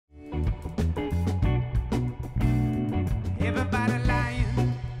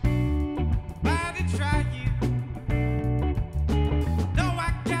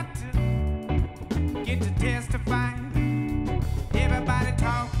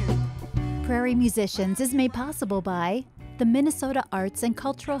Prairie musicians is made possible by the Minnesota Arts and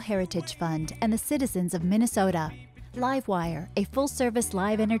Cultural Heritage Fund and the citizens of Minnesota, Livewwire, a full-service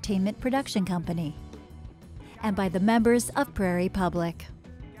live entertainment production company, and by the members of Prairie Public.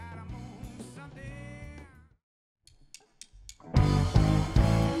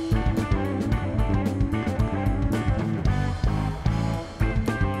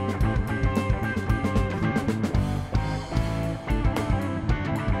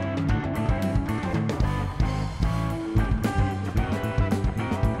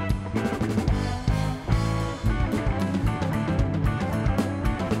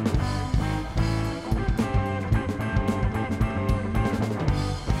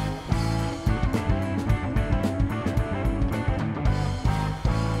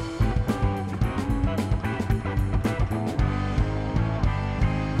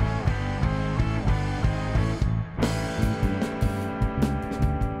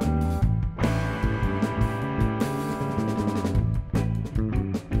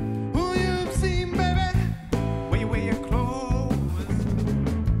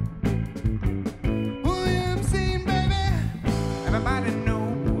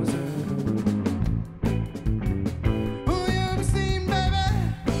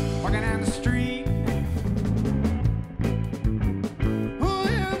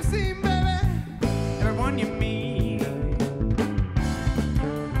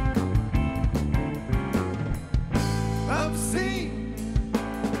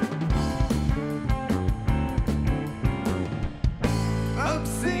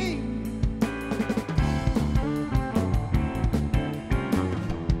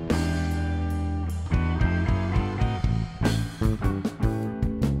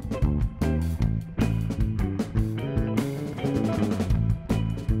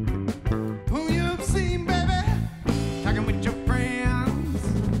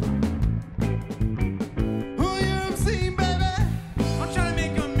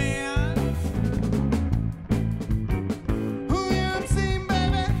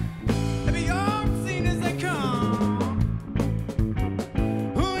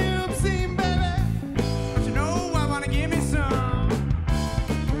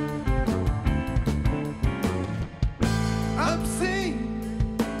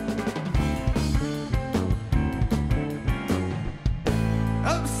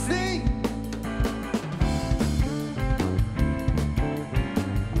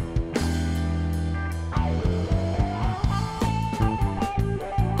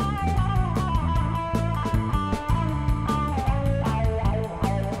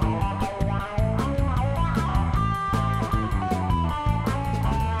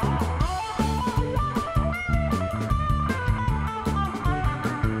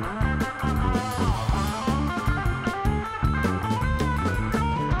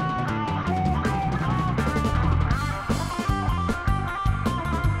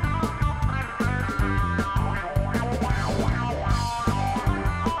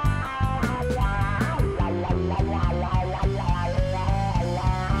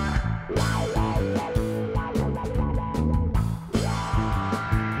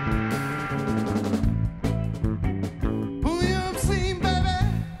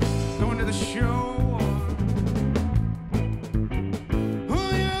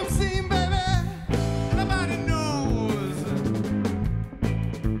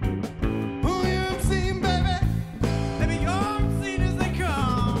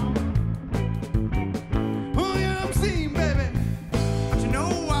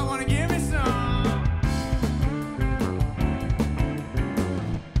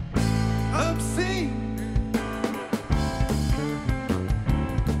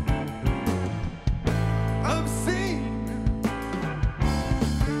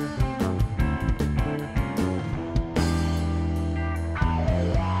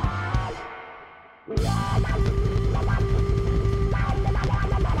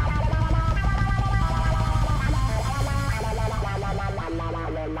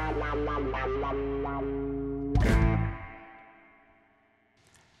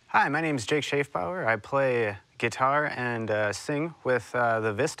 Hi, my name is Jake Schaefbauer. I play guitar and sing with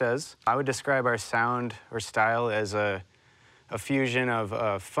the Vistas. I would describe our sound or style as a fusion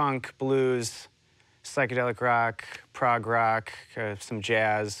of funk, blues, psychedelic rock, prog rock, some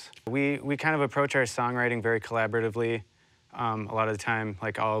jazz. We kind of approach our songwriting very collaboratively. A lot of the time,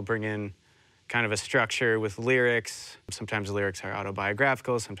 like, I'll bring in kind of a structure with lyrics. Sometimes the lyrics are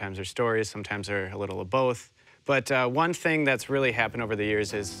autobiographical, sometimes they're stories, sometimes they're a little of both. But one thing that's really happened over the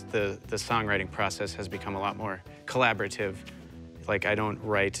years is the songwriting process has become a lot more collaborative. Like, I don't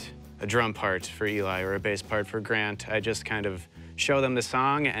write a drum part for Eli or a bass part for Grant. I just kind of show them the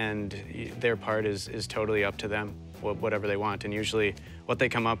song, and their part is totally up to them, whatever they want. And usually what they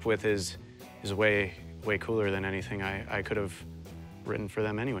come up with is way cooler than anything I could have written for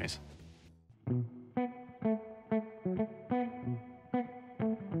them anyways.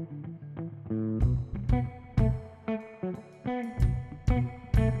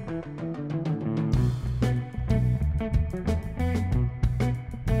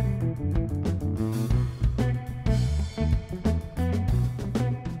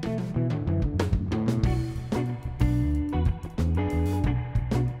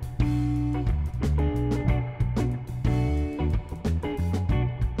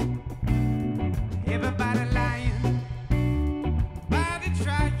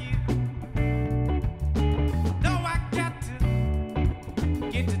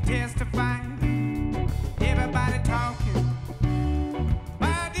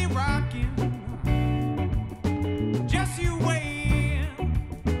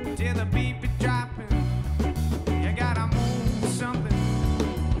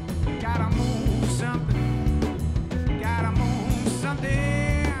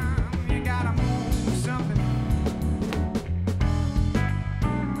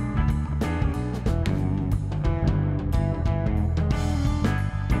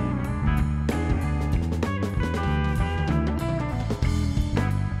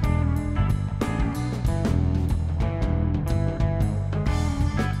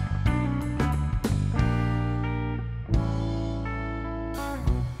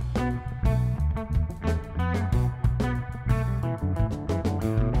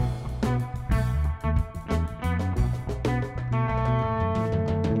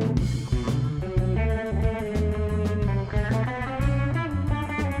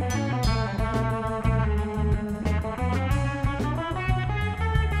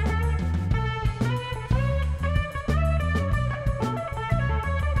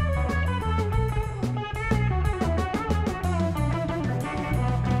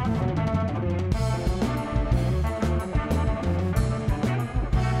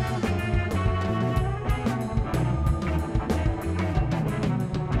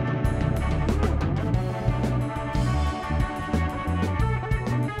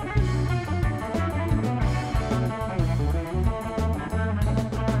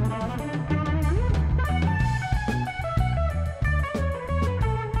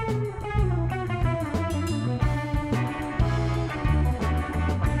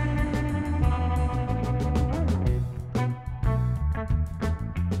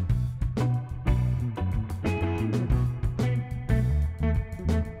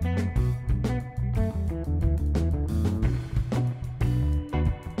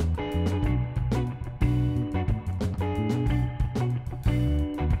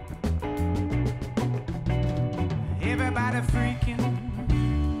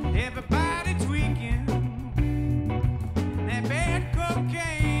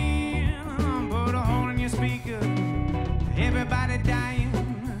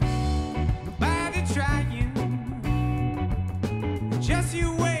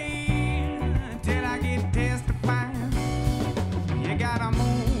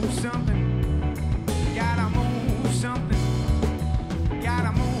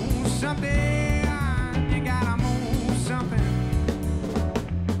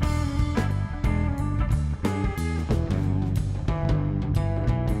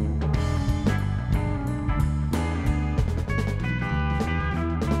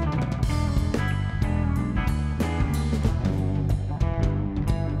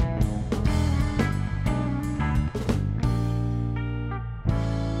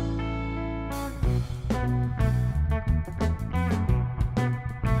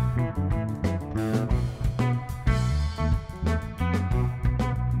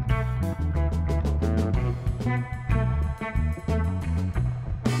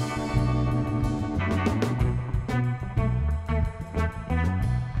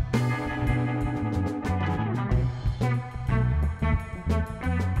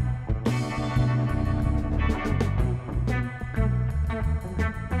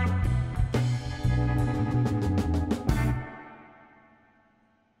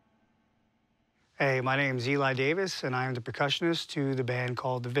 Hey, my name is Eli Davis, and I am the percussionist to the band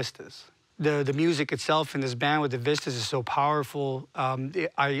called the Vistas. The music itself in this band with the Vistas is so powerful.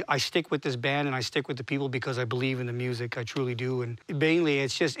 I stick with this band and I stick with the people because I believe in the music. I truly do. And mainly,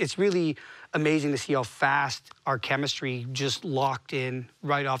 it's really amazing to see how fast our chemistry just locked in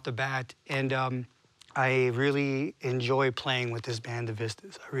right off the bat. And I really enjoy playing with this band, the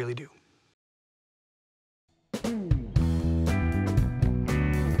Vistas. I really do.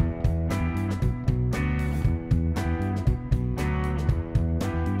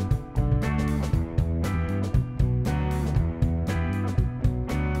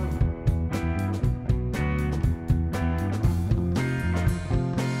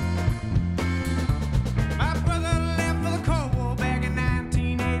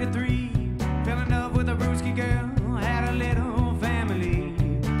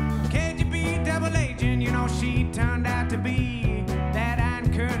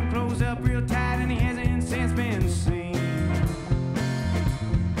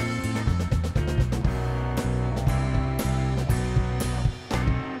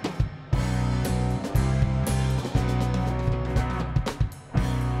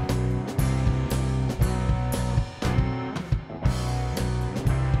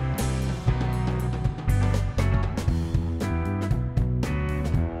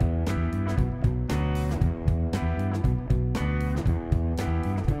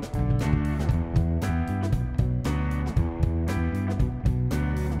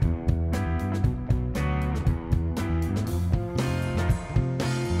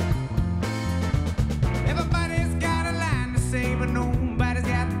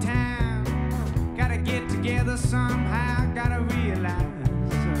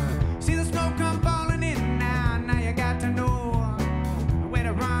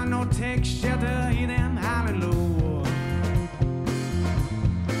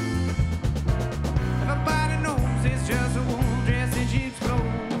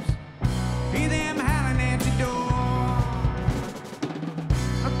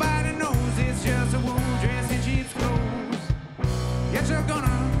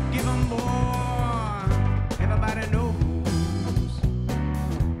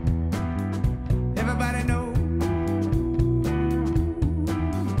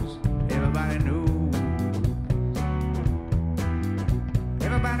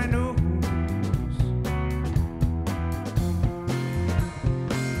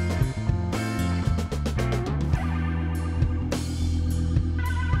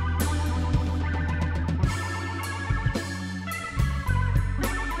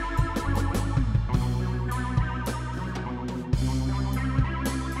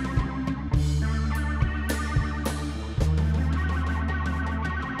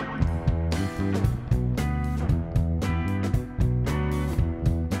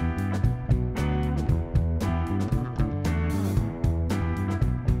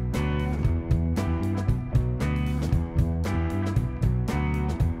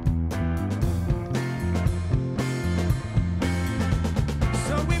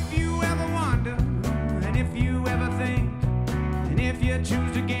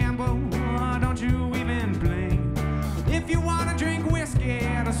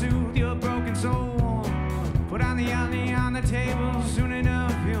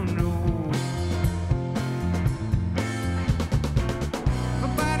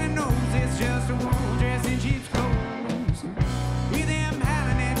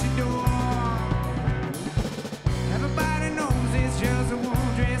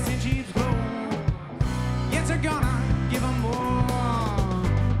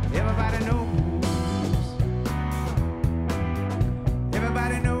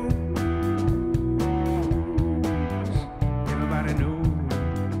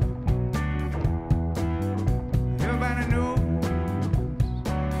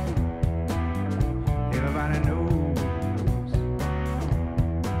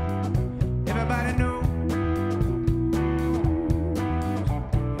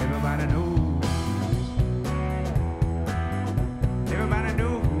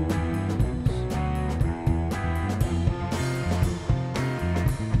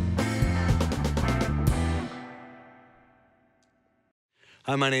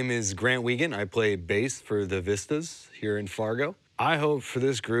 Hi, my name is Grant Wigen. I play bass for the Vistas here in Fargo. I hope for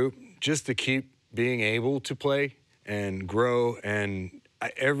this group just to keep being able to play and grow, and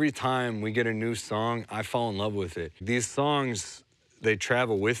every time we get a new song, I fall in love with it. These songs, they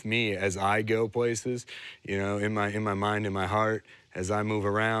travel with me as I go places, you know, in my mind, in my heart, as I move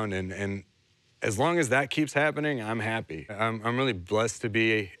around, and as long as that keeps happening, I'm happy. I'm really blessed to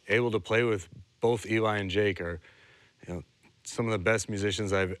be able to play with both Eli and Jake, are, you know, some of the best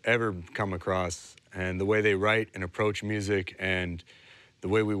musicians I've ever come across, and the way they write and approach music and the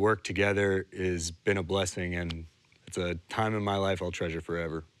way we work together has been a blessing, and it's a time in my life I'll treasure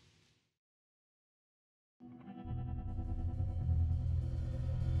forever.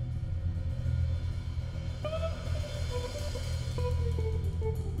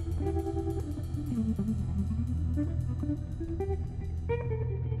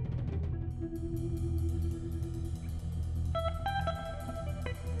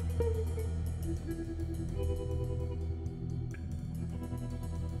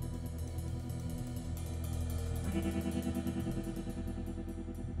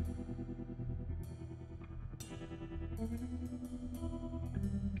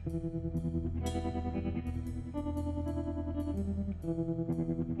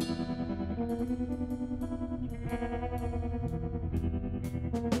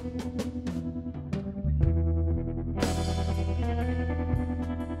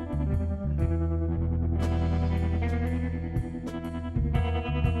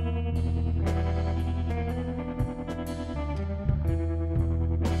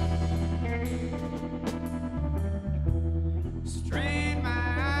 Strain my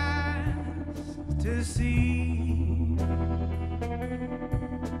eyes to see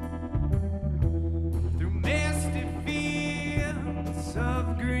through misty fields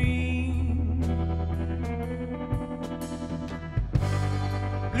of green,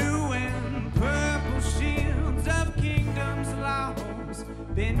 blue and purple shields of kingdoms lost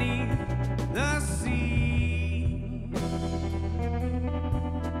beneath the sea.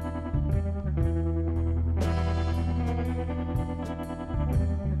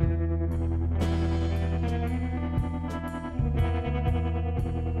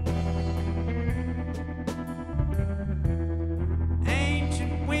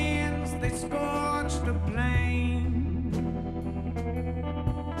 Ancient winds, they scorched the plain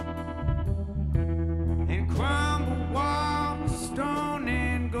and crumbled walls of stone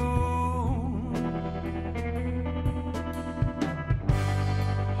and gold.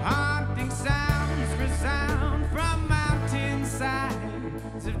 Haunting sounds resound from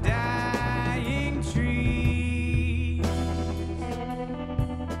mountainsides of dying trees.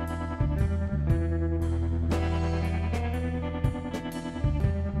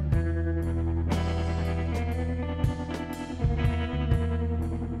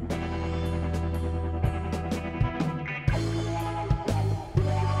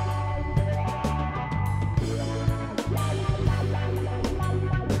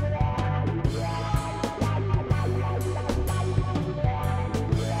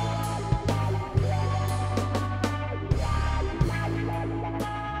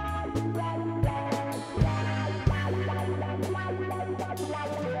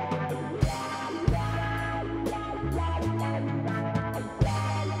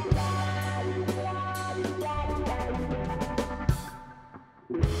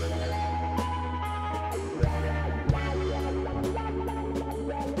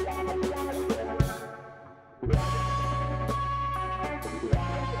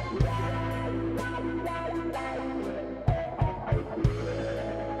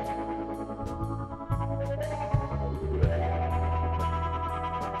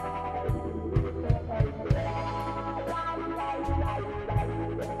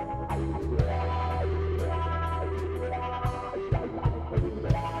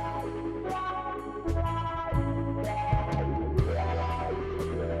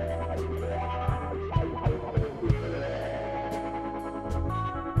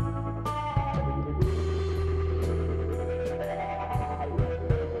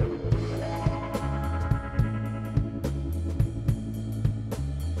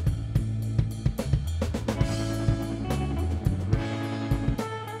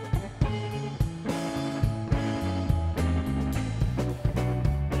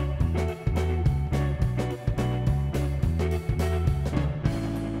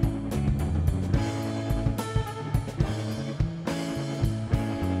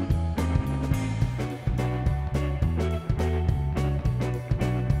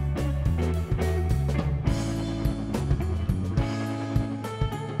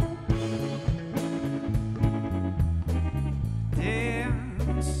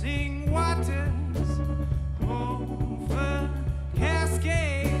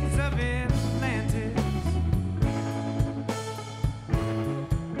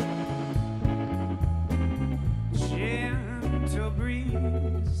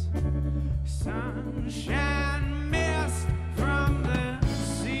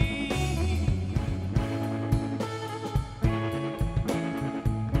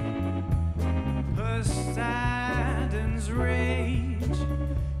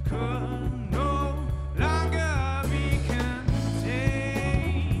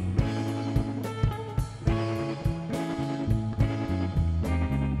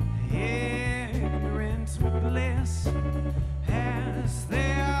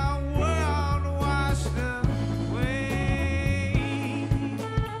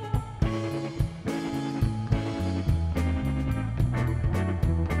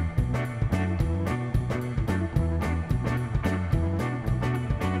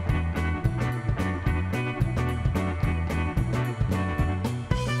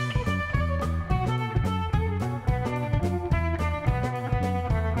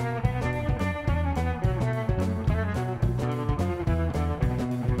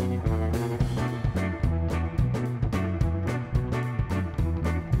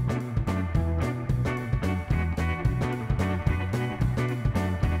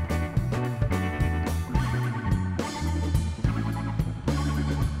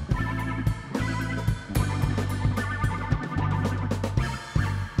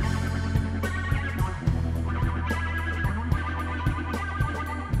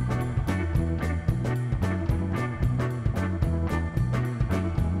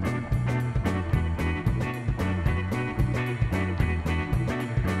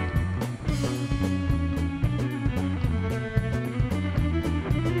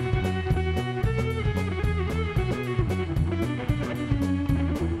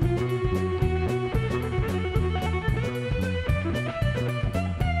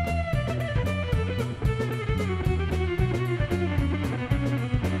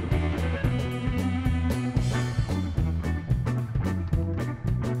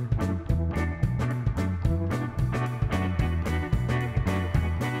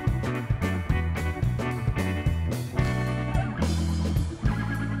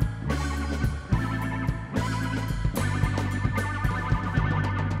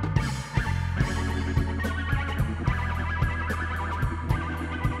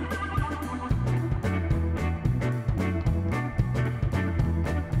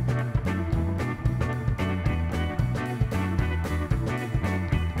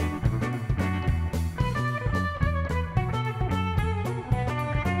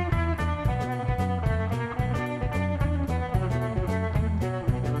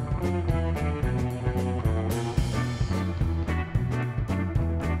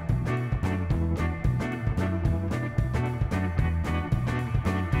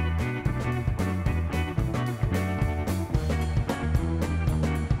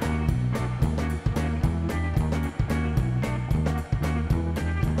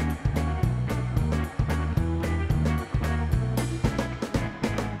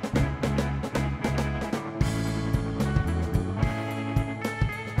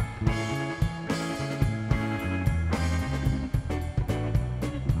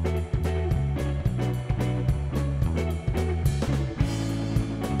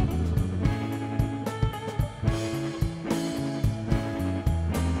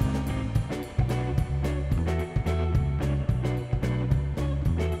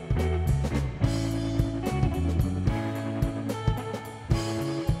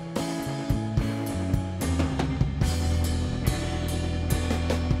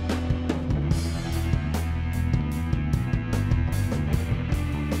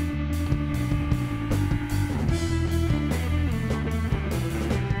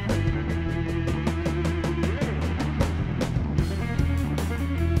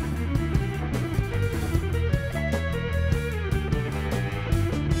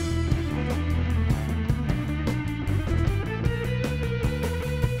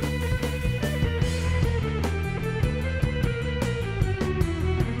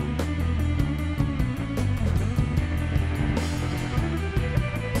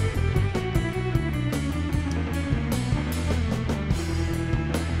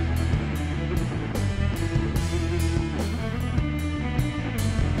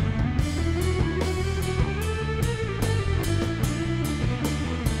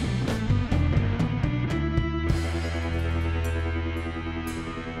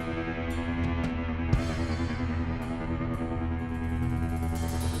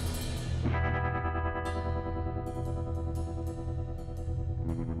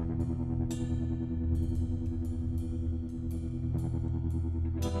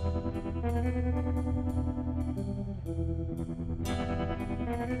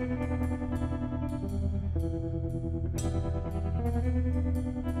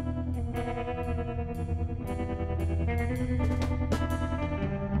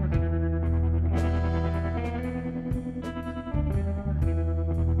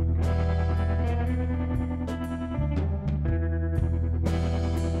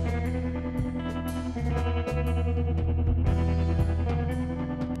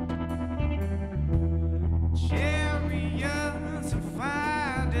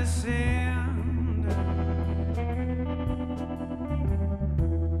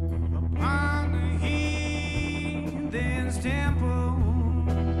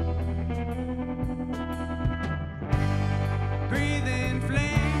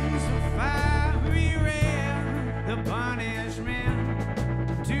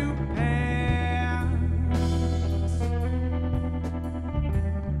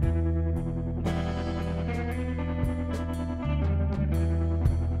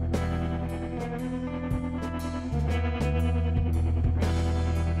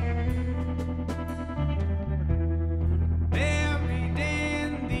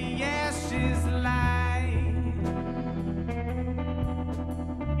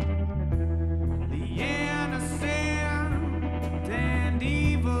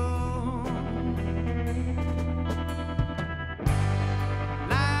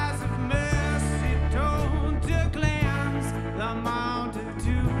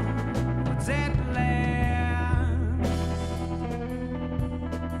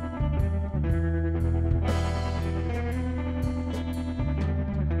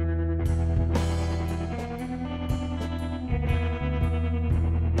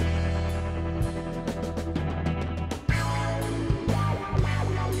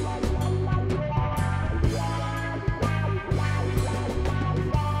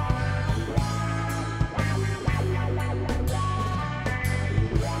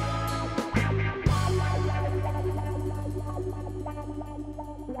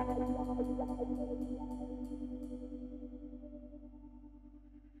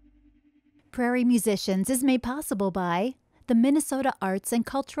 Prairie Musicians is made possible by the Minnesota Arts and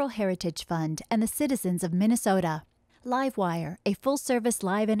Cultural Heritage Fund and the citizens of Minnesota, Livewwire, a full-service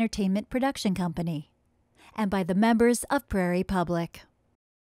live entertainment production company, and by the members of Prairie Public.